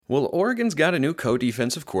Well, Oregon's got a new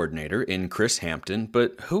co-defensive coordinator in Chris Hampton,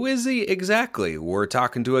 but who is he exactly? We're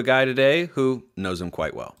talking to a guy today who knows him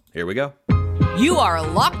quite well. Here we go. You are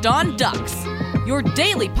Locked On Ducks, your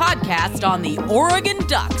daily podcast on the Oregon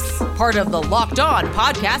Ducks, part of the Locked On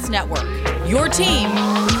Podcast Network, your team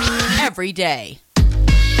every day.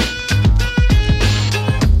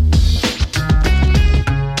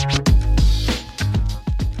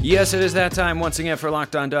 Yes, it is that time once again for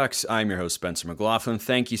Locked On Ducks. I'm your host, Spencer McLaughlin.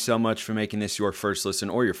 Thank you so much for making this your first listen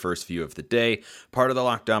or your first view of the day. Part of the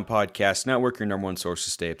Locked On Podcast Network, your number one source to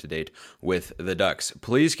stay up to date with the Ducks.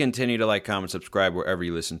 Please continue to like, comment, subscribe wherever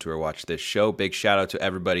you listen to or watch this show. Big shout out to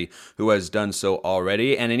everybody who has done so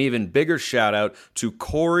already. And an even bigger shout out to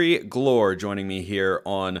Corey Glore joining me here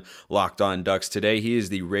on Locked On Ducks today. He is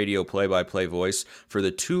the radio play-by-play voice for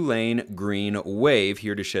the Tulane Green Wave,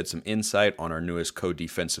 here to shed some insight on our newest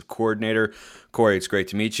co-defensive coordinator. Corey, it's great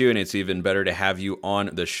to meet you, and it's even better to have you on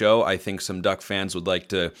the show. I think some Duck fans would like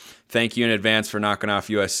to thank you in advance for knocking off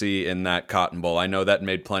USC in that Cotton Bowl. I know that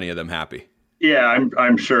made plenty of them happy. Yeah,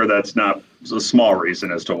 I'm sure that's not a small reason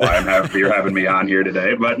as to why I'm happy you're having me on here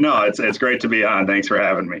today. But no, it's great to be on. Thanks for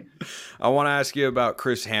having me. I want to ask you about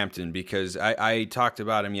Chris Hampton because I talked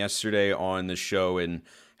about him yesterday on the show and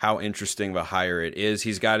how interesting of a hire it is.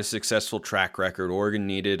 He's got a successful track record. Oregon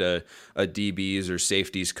needed a DBs or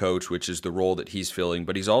safeties coach, which is the role that he's filling,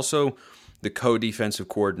 but he's also the co-defensive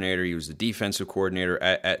coordinator. He was the defensive coordinator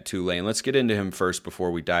at Tulane. Let's get into him first before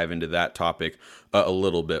we dive into that topic a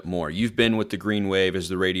little bit more. You've been with the Green Wave as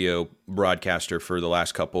the radio broadcaster for the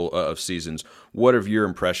last couple of seasons. What have your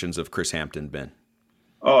impressions of Chris Hampton been?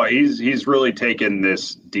 Oh, he's really taken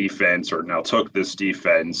this defense, or now took this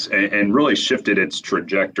defense, and really shifted its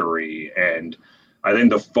trajectory. And I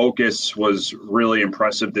think the focus was really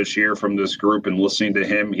impressive this year from this group. And listening to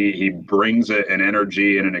him, he brings an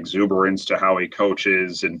energy and an exuberance to how he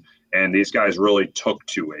coaches, and these guys really took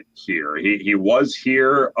to it here. He was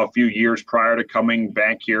here a few years prior to coming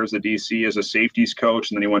back here as a DC as a safeties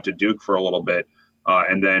coach, and then he went to Duke for a little bit.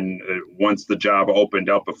 And then once the job opened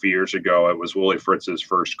up a few years ago, it was Willie Fritz's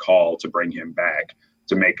first call to bring him back,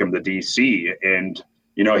 to make him the DC. And,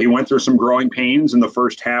 you know, he went through some growing pains in the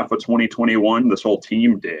first half of 2021. This whole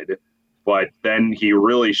team did. But then he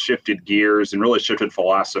really shifted gears and really shifted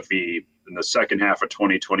philosophy in the second half of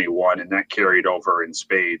 2021. And that carried over in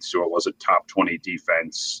spades. So it was a top 20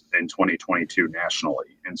 defense in 2022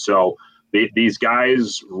 nationally. And so these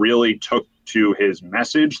guys really took to his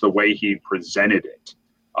message the way he presented it.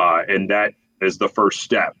 And that is the first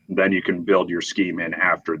step. Then you can build your scheme in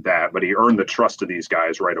after that. But he earned the trust of these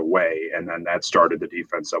guys right away. And then that started the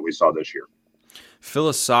defense that we saw this year.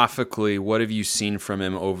 Philosophically, what have you seen from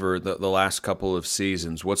him over the last couple of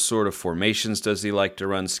seasons? What sort of formations does he like to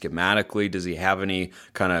run schematically? Does he have any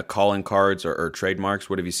kind of calling cards or trademarks?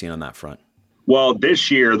 What have you seen on that front? Well,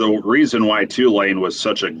 this year, the reason why Tulane was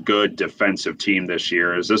such a good defensive team this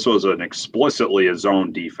year is this was an explicitly a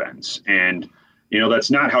zone defense. And, you know,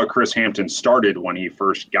 that's not how Chris Hampton started when he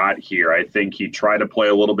first got here. I think he tried to play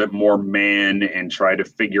a little bit more man and try to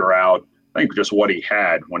figure out, I think, just what he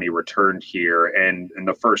had when he returned here. And in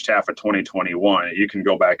the first half of 2021, you can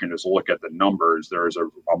go back and just look at the numbers. There's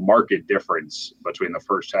a marked difference between the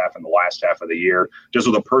first half and the last half of the year, just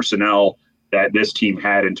with the personnel that this team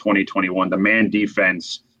had in 2021. The man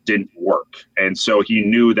defense didn't work. And so he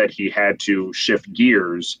knew that he had to shift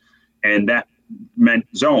gears, and that meant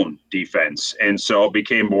zone defense. And so it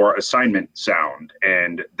became more assignment sound.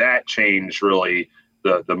 And that changed really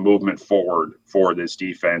the movement forward for this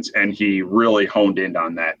defense. And he really honed in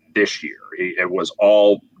on that this year. It was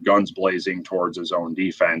all guns blazing towards a zone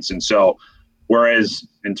defense. And so whereas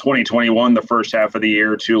in 2021, the first half of the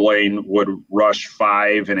year, Tulane would rush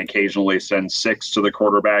 5 and occasionally send 6 to the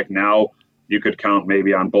quarterback. Now you could count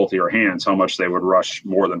maybe on both of your hands how much they would rush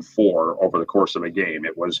more than 4 over the course of a game.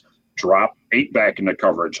 It was drop 8 back into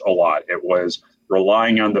coverage a lot. It was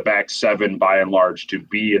relying on the back 7 by and large to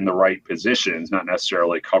be in the right positions, not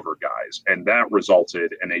necessarily cover guys. And that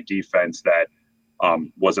resulted in a defense that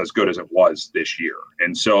was as good as it was this year.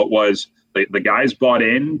 And so it was the guys bought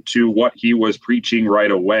in to what he was preaching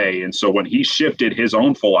right away. And so when he shifted his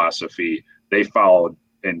own philosophy, they followed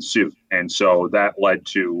in suit. And so that led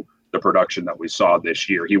to the production that we saw this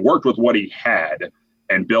year. He worked with what he had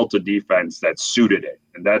and built a defense that suited it.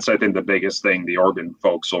 And that's, I think, the biggest thing the Oregon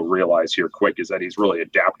folks will realize here quick is that he's really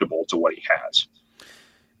adaptable to what he has.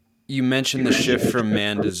 You mentioned the shift from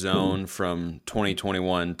man to zone from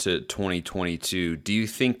 2021 to 2022. Do you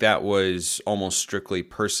think that was almost strictly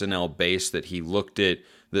personnel based, that he looked at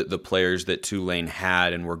the players that Tulane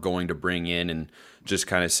had and were going to bring in and just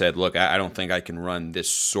kind of said, look, I don't think I can run this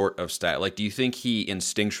sort of style? Like, do you think he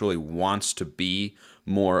instinctually wants to be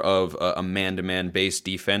more of a man-to-man based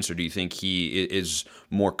defense, or do you think he is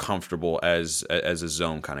more comfortable as a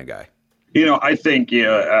zone kind of guy? I think,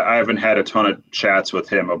 I haven't had a ton of chats with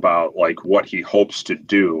him about like what he hopes to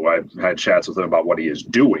do. I've had chats with him about what he is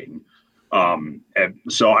doing. And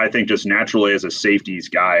so I think just naturally as a safeties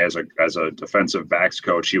guy, as a defensive backs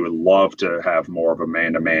coach, he would love to have more of a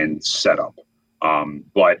man-to-man setup.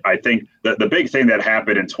 But I think that the big thing that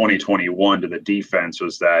happened in 2021 to the defense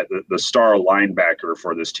was that the star linebacker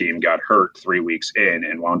for this team got hurt 3 weeks in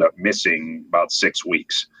and wound up missing about 6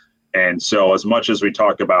 weeks. And so as much as we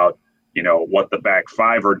talk about, what the back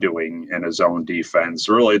five are doing in a zone defense,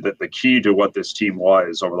 really the key to what this team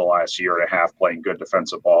was over the last year and a half playing good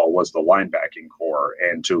defensive ball was the linebacking core.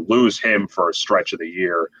 And to lose him for a stretch of the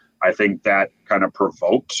year, I think that kind of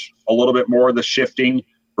provoked a little bit more of the shifting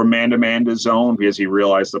from man-to-man to zone, because he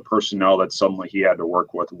realized the personnel that suddenly he had to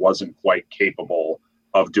work with wasn't quite capable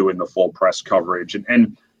of doing the full press coverage.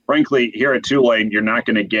 And frankly, here at Tulane, you're not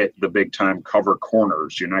going to get the big-time cover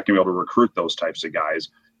corners. You're not going to be able to recruit those types of guys.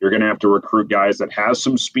 You're going to have to recruit guys that have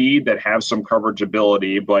some speed, that have some coverage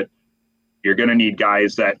ability, but you're going to need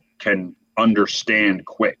guys that can understand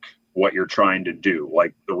quick what you're trying to do.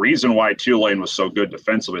 Like, the reason why Tulane was so good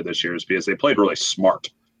defensively this year is because they played really smart.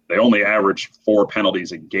 They only averaged 4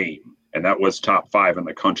 penalties a game, and that was top 5 in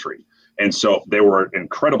the country. And so they were an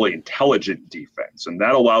incredibly intelligent defense, and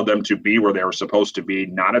that allowed them to be where they were supposed to be,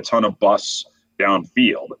 not a ton of busts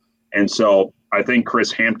downfield. And so I think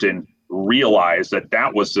Chris Hampton realized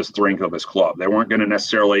that was the strength of his club. They weren't going to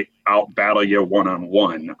necessarily out-battle you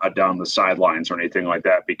one-on-one down the sidelines or anything like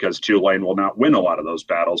that, because Tulane will not win a lot of those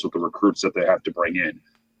battles with the recruits that they have to bring in.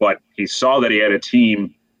 But he saw that he had a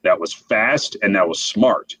team that was fast and that was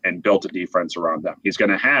smart and built a defense around them. He's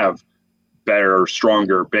going to have better,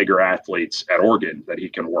 stronger, bigger athletes at Oregon that he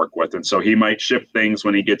can work with. And so he might shift things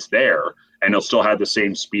when he gets there, and he'll still have the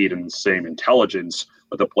same speed and the same intelligence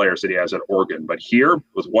with the players that he has at Oregon. But here,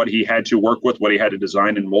 with what he had to work with, what he had to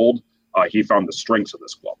design and mold, he found the strengths of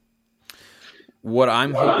this club. What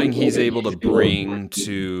I'm hoping he's able to bring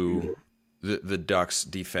to the Ducks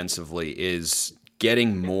defensively is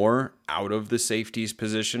getting more out of the safeties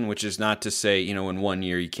position, which is not to say, in 1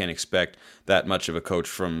 year you can't expect that much of a coach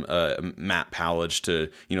from Matt Pallage to,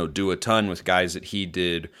 do a ton with guys that he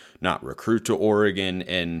did not recruit to Oregon.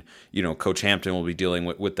 And, Coach Hampton will be dealing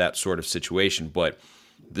with that sort of situation. But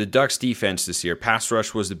the Ducks defense this year, pass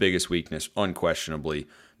rush was the biggest weakness, unquestionably.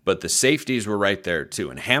 But the safeties were right there too.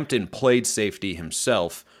 And Hampton played safety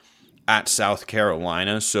himself at South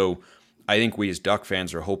Carolina. So I think we as Duck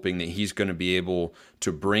fans are hoping that he's going to be able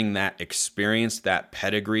to bring that experience, that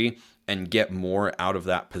pedigree, and get more out of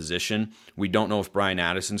that position. We don't know if Brian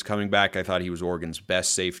Addison's coming back. I thought he was Oregon's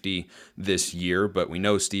best safety this year, but we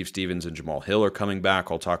know Steve Stevens and Jamal Hill are coming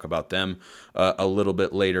back. I'll talk about them a little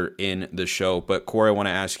bit later in the show. But Corey, I want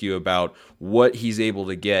to ask you about what he's able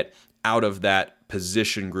to get out of that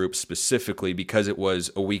position group specifically, because it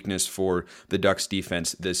was a weakness for the Ducks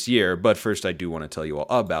defense this year. But first, I do want to tell you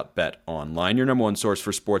all about Bet Online, your number one source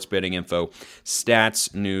for sports betting info,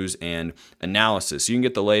 stats, news, and analysis. You can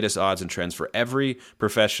get the latest odds and trends for every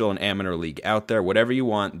professional and amateur league out there. Whatever you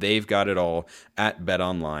want, they've got it all at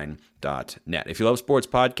betonline.net. If you love sports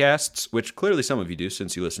podcasts, which clearly some of you do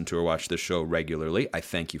since you listen to or watch this show regularly, I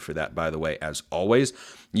thank you for that, by the way, as always.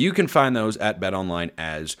 You can find those at BetOnline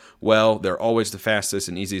as well. They're always the fastest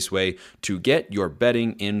and easiest way to get your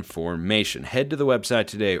betting information. Head to the website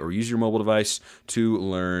today or use your mobile device to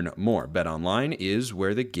learn more. BetOnline is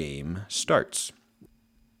where the game starts.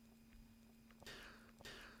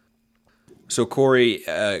 So, Corey,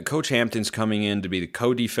 Coach Hampton's coming in to be the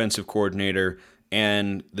co-defensive coordinator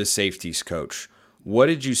and the safeties coach. What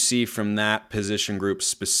did you see from that position group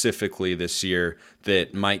specifically this year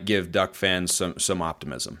that might give Duck fans some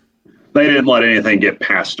optimism? They didn't let anything get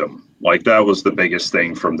past them. Like, that was the biggest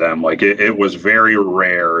thing from them. Like, it was very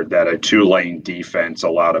rare that a Tulane defense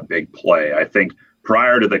allowed a big play. I think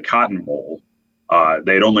prior to the Cotton Bowl,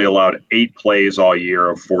 they'd only allowed 8 plays all year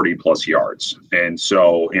of 40-plus yards. And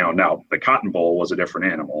so, now the Cotton Bowl was a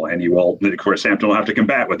different animal. And of course, Hampton will have to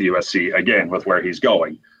combat with USC again with where he's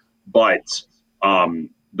going. But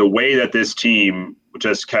the way that this team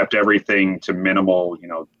just kept everything to minimal,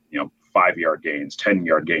 5-yard gains,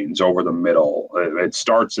 10-yard gains over the middle. It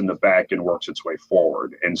starts in the back and works its way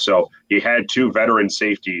forward. And so he had 2 veteran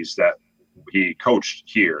safeties that he coached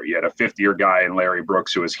here. He had a 5th-year guy in Larry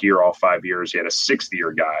Brooks who was here all 5 years. He had a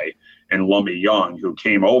 6th-year guy in Lummy Young who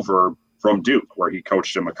came over from Duke, where he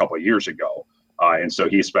coached him a couple of years ago. And so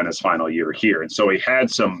he spent his final year here. And so he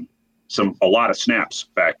had some a lot of snaps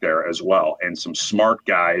back there as well, and some smart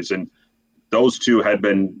guys. And those two had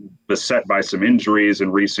been beset by some injuries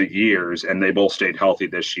in recent years, and they both stayed healthy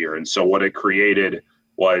this year. And so what it created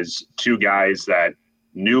was two guys that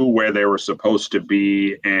knew where they were supposed to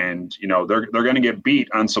be, and they're going to get beat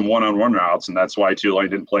on some one-on-one routes, and that's why Tulane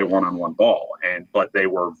didn't play one-on-one ball. But they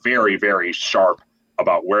were very, very sharp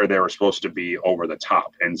about where they were supposed to be over the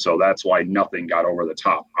top, and so that's why nothing got over the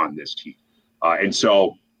top on this team. And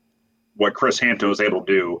so what Chris Hampton was able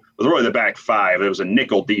to do was really the back five. It was a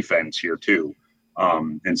nickel defense here too.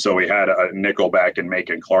 And so we had a nickel back in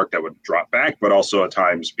Macon Clark that would drop back, but also at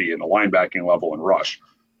times be in the linebacking level and rush.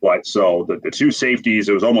 But so the two safeties,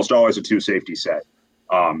 it was almost always a two safety set.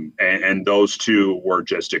 And those two were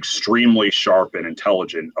just extremely sharp and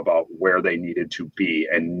intelligent about where they needed to be,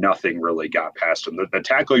 and nothing really got past them. The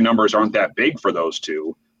tackling numbers aren't that big for those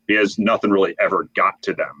two, because nothing really ever got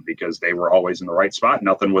to them because they were always in the right spot.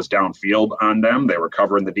 Nothing was downfield on them. They were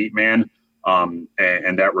covering the deep man. And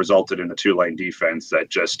that resulted in a Tulane defense that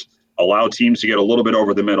just allowed teams to get a little bit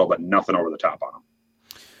over the middle, but nothing over the top on them.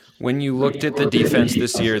 When you looked at the defense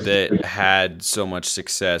this year that had so much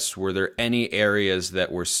success, were there any areas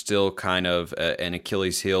that were still kind of an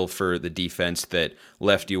Achilles heel for the defense that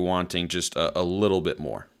left you wanting just a little bit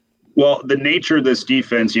more? Well, the nature of this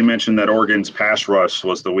defense, you mentioned that Oregon's pass rush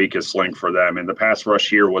was the weakest link for them, and the pass rush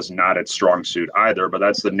here was not its strong suit either, but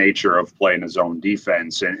that's the nature of playing a zone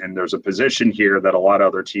defense. And there's a position here that a lot of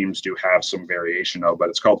other teams do have some variation of, but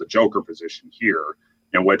it's called the joker position here,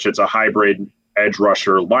 in which it's a hybrid edge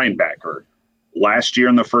rusher linebacker. Last year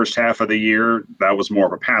in the first half of the year, that was more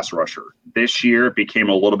of a pass rusher. This year it became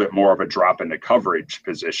a little bit more of a drop into coverage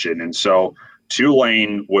position. And so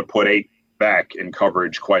Tulane would put 8 back in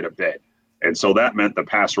coverage quite a bit. And so that meant the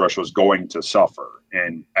pass rush was going to suffer.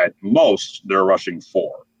 And at most, they're rushing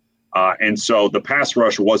 4. And so the pass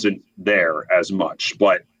rush wasn't there as much,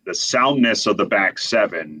 but the soundness of the back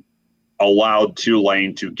 7 allowed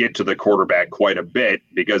Tulane to get to the quarterback quite a bit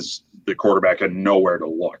because the quarterback had nowhere to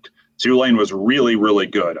look. Tulane was really, really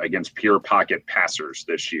good against pure pocket passers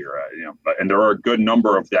this year, and there are a good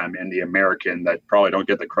number of them in the American that probably don't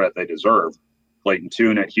get the credit they deserve. Clayton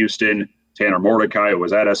Tune at Houston, Tanner Mordecai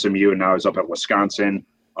was at SMU, and now he's up at Wisconsin.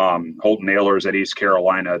 Holton Ahlers at East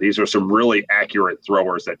Carolina. These are some really accurate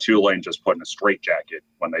throwers that Tulane just put in a straitjacket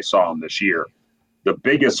when they saw them this year. The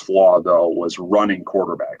biggest flaw, though, was running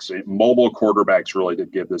quarterbacks. Mobile quarterbacks really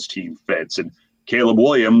did give this team fits. And Caleb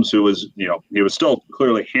Williams, who was, he was still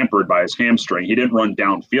clearly hampered by his hamstring. He didn't run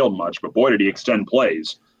downfield much, but boy, did he extend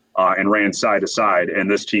plays and ran side to side. And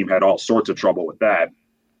this team had all sorts of trouble with that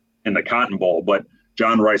in the Cotton Bowl. But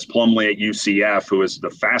John Rice Plumlee at UCF, who is the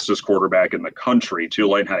fastest quarterback in the country,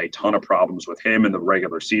 Tulane had a ton of problems with him in the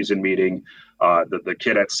regular season meeting. The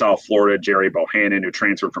kid at South Florida, Jerry Bohannon, who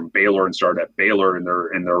transferred from Baylor and started at Baylor in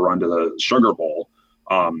their run to the Sugar Bowl,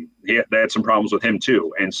 they had some problems with him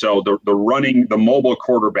too. And so the mobile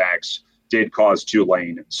quarterbacks did cause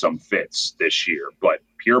Tulane some fits this year. But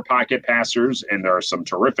pure pocket passers, and there are some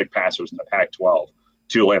terrific passers in the Pac-12,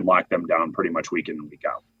 Tulane locked them down pretty much week in and week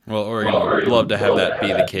out. Well, Oregon would love to have that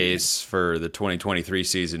be the case for the 2023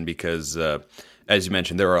 season because, as you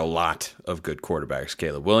mentioned, there are a lot of good quarterbacks.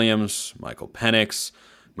 Caleb Williams, Michael Penix,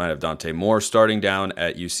 might have Dante Moore starting down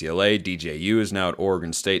at UCLA. DJU is now at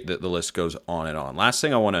Oregon State. The list goes on and on. Last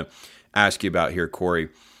thing I want to ask you about here, Corey.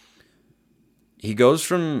 He goes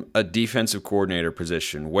from a defensive coordinator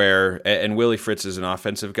position where, and Willie Fritz is an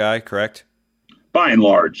offensive guy, correct? By and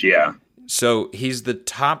large, yeah. So he's the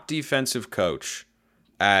top defensive coach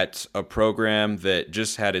at a program that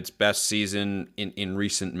just had its best season in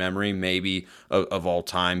recent memory, maybe of all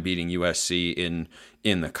time, beating USC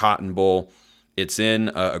in the Cotton Bowl. It's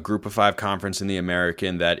in a Group of 5 conference in the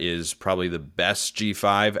American that is probably the best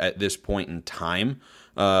G5 at this point in time.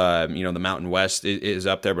 The Mountain West is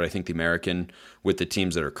up there, but I think the American, with the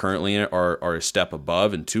teams that are currently in it, are a step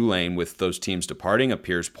above. And Tulane, with those teams departing,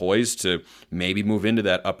 appears poised to maybe move into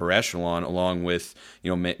that upper echelon along with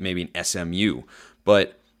maybe an SMU.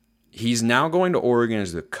 But he's now going to Oregon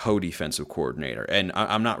as the co-defensive coordinator. And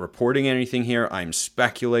I'm not reporting anything here. I'm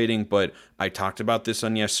speculating, but I talked about this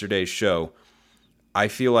on yesterday's show. I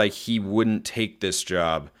feel like he wouldn't take this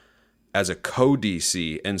job as a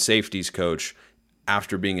co-DC and safeties coach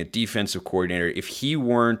after being a defensive coordinator if he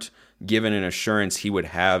weren't given an assurance he would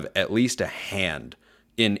have at least a hand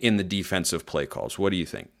in the defensive play calls. What do you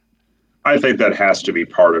think? I think that has to be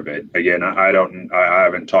part of it. Again, I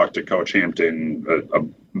haven't talked to Coach Hampton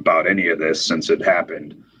about any of this since it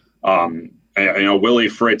happened. Willie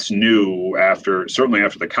Fritz knew certainly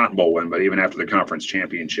after the Cotton Bowl win, but even after the conference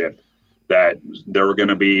championship, that there were going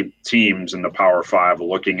to be teams in the Power Five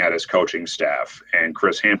looking at his coaching staff, and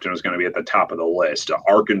Chris Hampton was going to be at the top of the list.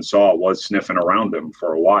 Arkansas was sniffing around him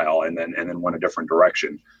for a while, and then went a different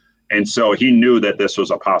direction. And so he knew that this was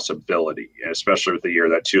a possibility, especially with the year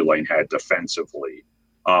that Tulane had defensively.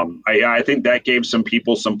 I think that gave some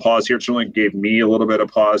people some pause here. It certainly gave me a little bit of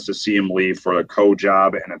pause to see him leave for a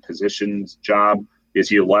co-job and a positions job. Is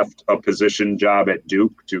he left a position job at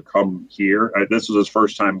Duke to come here? This was his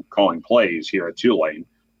first time calling plays here at Tulane,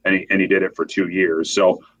 and he did it for 2 years.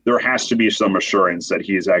 So there has to be some assurance that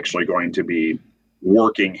he is actually going to be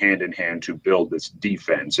working hand in hand to build this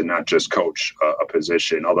defense and not just coach a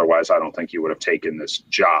position. Otherwise, I don't think he would have taken this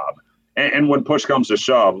job. And when push comes to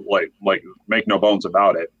shove, like make no bones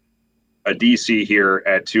about it, a DC here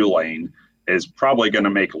at Tulane is probably going to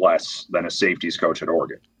make less than a safeties coach at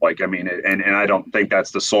Oregon. And I don't think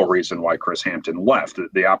that's the sole reason why Chris Hampton left.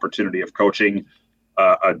 The opportunity of coaching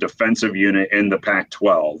a defensive unit in the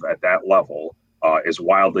Pac-12 at that level is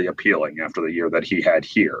wildly appealing after the year that he had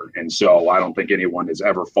here. And so I don't think anyone is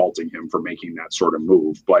ever faulting him for making that sort of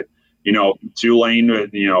move. But, Tulane,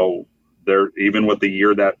 they're even with the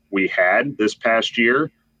year that we had this past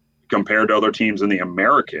year, compared to other teams in the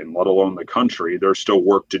American, let alone the country, there's still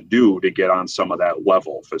work to do to get on some of that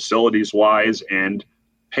level, facilities-wise and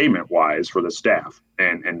payment-wise for the staff.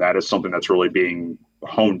 And that is something that's really being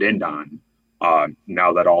honed in on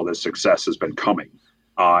now that all this success has been coming.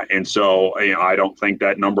 And so I don't think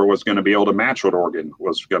that number was going to be able to match what Oregon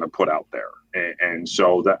was going to put out there. And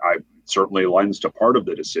so that I certainly lends to part of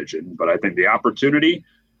the decision. But I think the opportunity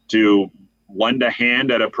to lend a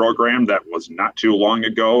hand at a program that was not too long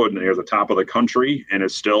ago and near the top of the country and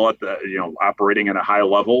is still at the, operating at a high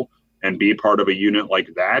level and be part of a unit like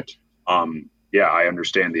that. I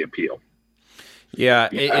understand the appeal. Yeah,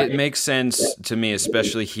 it makes sense to me,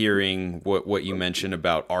 especially hearing what you mentioned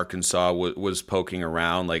about Arkansas was poking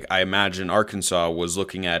around. Like, I imagine Arkansas was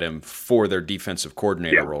looking at him for their defensive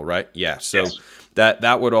coordinator role, right? Yeah, so yes.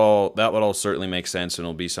 That would all certainly make sense, and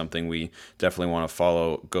it'll be something we definitely want to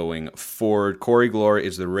follow going forward. Corey Glore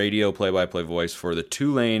is the radio play-by-play voice for the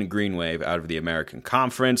Tulane Green Wave out of the American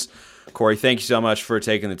Conference. Corey, thank you so much for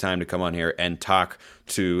taking the time to come on here and talk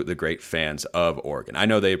to the great fans of Oregon. I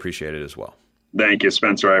know they appreciate it as well. Thank you,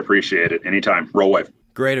 Spencer. I appreciate it. Anytime. Roll wave.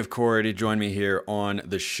 Great of Corey to join me here on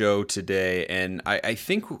the show today. And I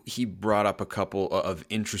think he brought up a couple of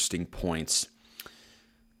interesting points.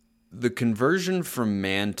 The conversion from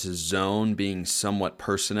man to zone being somewhat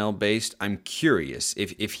personnel-based, I'm curious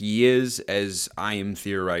if he is, as I am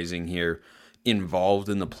theorizing here, involved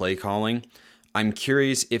in the play calling. I'm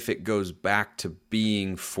curious if it goes back to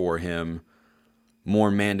being for him more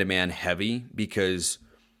man-to-man heavy, because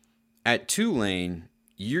at Tulane,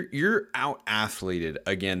 you're out-athleted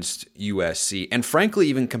against USC, and frankly,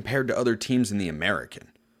 even compared to other teams in the American.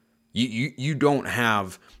 You don't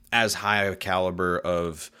have as high a caliber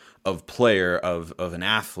of player, of an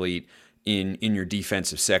athlete in your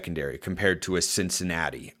defensive secondary compared to a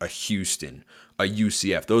Cincinnati, a Houston, a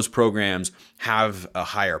UCF. Those programs have a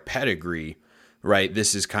higher pedigree, right?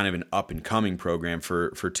 This is kind of an up-and-coming program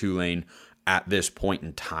for Tulane at this point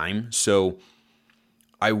in time. So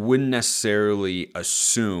I wouldn't necessarily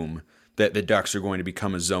assume that the Ducks are going to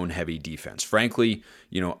become a zone-heavy defense. Frankly,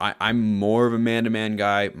 I'm more of a man-to-man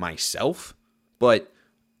guy myself, but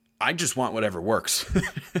I just want whatever works.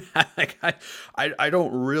 I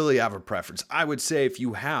don't really have a preference. I would say if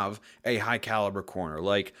you have a high-caliber corner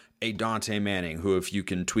like a Dante Manning, who if you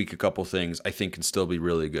can tweak a couple things, I think can still be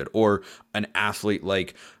really good, or an athlete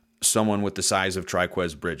like someone with the size of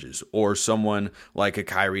Triquez Bridges, or someone like a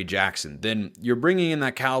Kyrie Jackson, then you're bringing in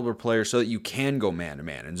that caliber player so that you can go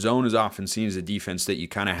man-to-man. And zone is often seen as a defense that you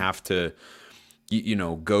kind of have to,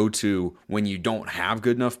 go to when you don't have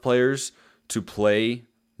good enough players to play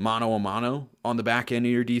mano-a-mano on the back end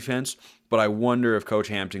of your defense. But I wonder if Coach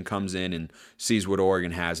Hampton comes in and sees what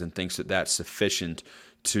Oregon has and thinks that that's sufficient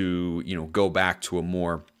to, go back to a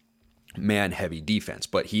more man-heavy defense.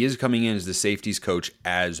 But he is coming in as the safeties coach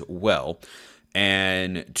as well.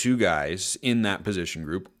 And two guys in that position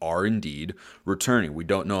group are indeed returning. We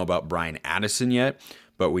don't know about Brian Addison yet,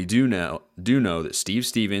 but we do know that Steve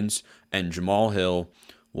Stevens and Jamal Hill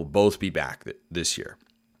will both be back this year.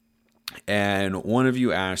 And one of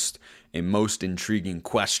you asked a most intriguing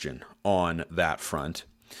question on that front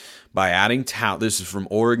by adding talent. This is from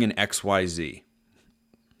Oregon XYZ.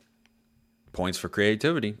 Points for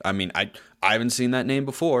creativity. I mean, I haven't seen that name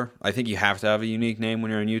before. I think you have to have a unique name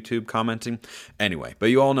when you're on YouTube commenting. Anyway, but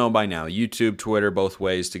you all know by now, YouTube, Twitter, both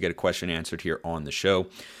ways to get a question answered here on the show.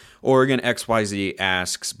 Oregon XYZ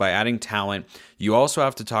asks, by adding talent, you also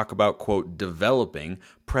have to talk about, quote, developing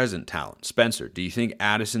present talent. Spencer, do you think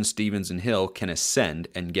Addison, Stevens, and Hill can ascend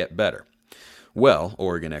and get better? Well,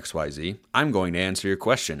 Oregon XYZ, I'm going to answer your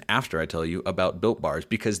question after I tell you about Built Bars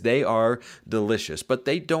because they are delicious, but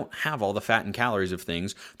they don't have all the fat and calories of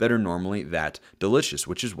things that are normally that delicious,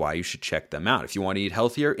 which is why you should check them out. If you want to eat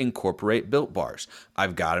healthier, incorporate Built Bars.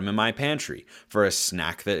 I've got them in my pantry for a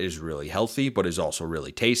snack that is really healthy, but is also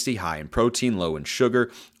really tasty, high in protein, low in sugar,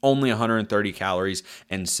 only 130 calories,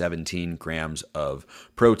 and 17 grams of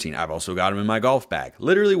protein. I've also got them in my golf bag,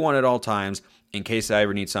 literally one at all times, in case I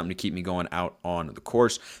ever need something to keep me going out on the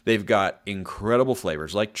course. They've got incredible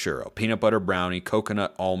flavors like churro, peanut butter brownie,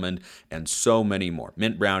 coconut almond, and so many more.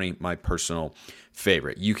 Mint brownie, my personal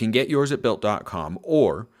favorite. You can get yours at built.com,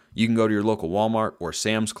 or you can go to your local Walmart or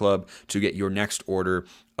Sam's Club to get your next order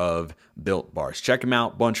of Built Bars. Check them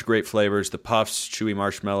out. Bunch of great flavors. The puffs, chewy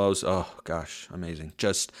marshmallows. Oh, gosh, amazing.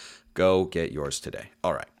 Just go get yours today.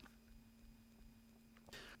 All right.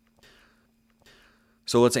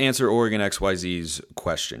 So let's answer Oregon XYZ's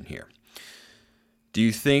question here. Do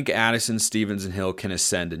you think Addison, Stevens, and Hill can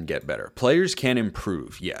ascend and get better? Players can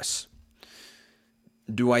improve, yes.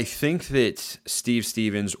 Do I think that Steve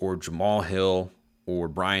Stevens or Jamal Hill or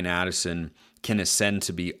Brian Addison can ascend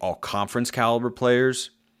to be all-conference caliber players?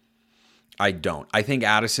 I don't. I think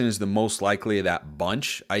Addison is the most likely of that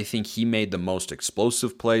bunch. I think he made the most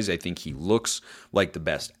explosive plays. I think he looks like the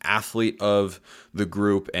best athlete of the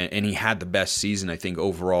group, and he had the best season, I think,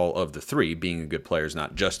 overall of the three. Being a good player is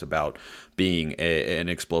not just about being an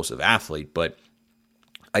explosive athlete, but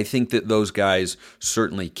I think that those guys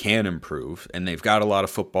certainly can improve, and they've got a lot of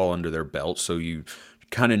football under their belt, so you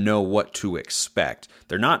kind of know what to expect.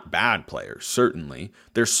 They're not bad players, certainly.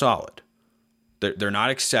 They're solid. They're not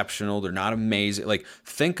exceptional. They're not amazing. Like,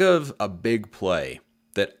 think of a big play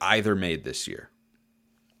that either made this year.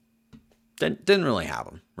 Didn't really have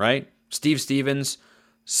them, right? Steve Stevens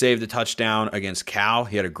saved a touchdown against Cal.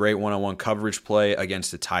 He had a great one-on-one coverage play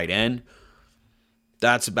against the tight end.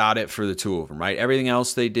 That's about it for the two of them, right? Everything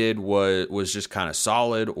else they did was just kind of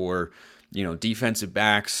solid, or, defensive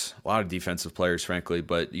backs, a lot of defensive players, frankly,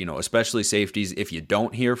 but, especially safeties. If you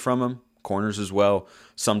don't hear from them, corners as well,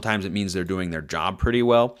 sometimes it means they're doing their job pretty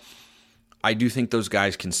well. I do think those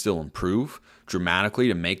guys can still improve dramatically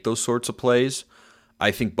to make those sorts of plays.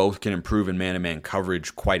 I think both can improve in man-to-man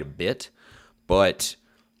coverage quite a bit, but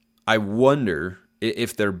I wonder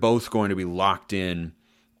if they're both going to be locked in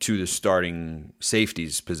to the starting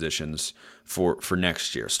safeties positions for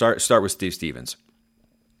next year. Start with Steve Stevens.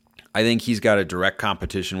 I think he's got a direct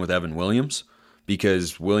competition with Evan Williams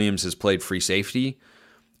because Williams has played free safety.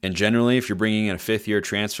 And generally, if you're bringing in a fifth-year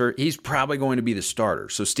transfer, he's probably going to be the starter.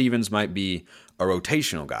 So Stevens might be a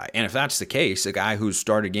rotational guy. And if that's the case, a guy who's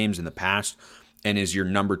started games in the past and is your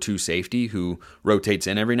number two safety who rotates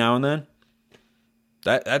in every now and then,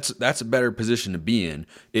 that's a better position to be in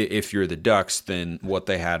if you're the Ducks than what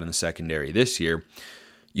they had in the secondary this year.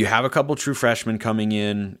 You have a couple true freshmen coming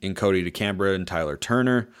in Cody DeCambra and Tyler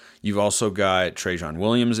Turner. You've also got Trajan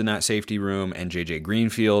Williams in that safety room and J.J.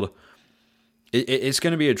 Greenfield. It's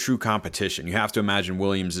going to be a true competition. You have to imagine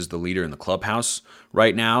Williams is the leader in the clubhouse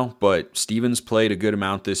right now, but Stevens played a good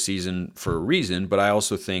amount this season for a reason, but I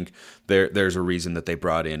also think there's a reason that they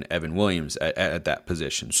brought in Evan Williams at that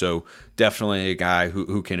position. So definitely a guy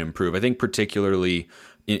who can improve. I think particularly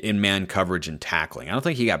in man coverage and tackling. I don't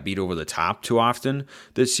think he got beat over the top too often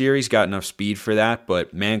this year. He's got enough speed for that,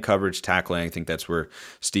 but man coverage, tackling, I think that's where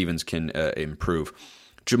Stevens can improve.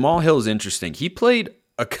 Jamal Hill is interesting. He played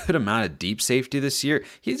a good amount of deep safety this year.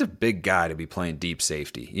 He's a big guy to be playing deep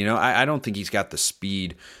safety. I don't think he's got the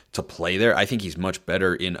speed to play there. I think he's much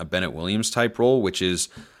better in a Bennett Williams type role, which is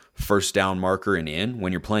first down marker and in.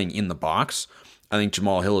 When you're playing in the box, I think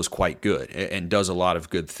Jamal Hill is quite good and does a lot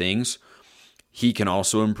of good things. He can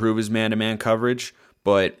also improve his man-to-man coverage,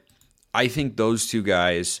 but I think those two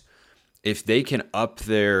guys, if they can up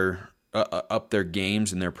their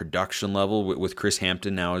games and their production level with Chris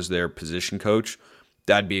Hampton now as their position coach,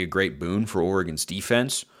 that'd be a great boon for Oregon's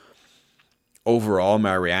defense. Overall,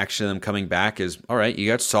 my reaction to them coming back is, all right, you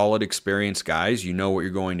got solid, experienced guys. You know what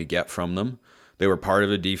you're going to get from them. They were part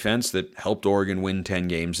of a defense that helped Oregon win 10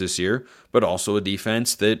 games this year, but also a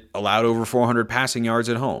defense that allowed over 400 passing yards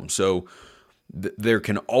at home. So there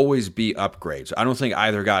can always be upgrades. I don't think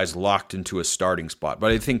either guy's locked into a starting spot, but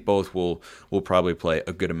I think both will probably play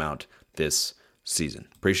a good amount this season.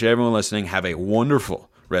 Appreciate everyone listening. Have a wonderful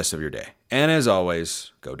rest of your day. And as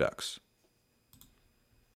always, go Ducks.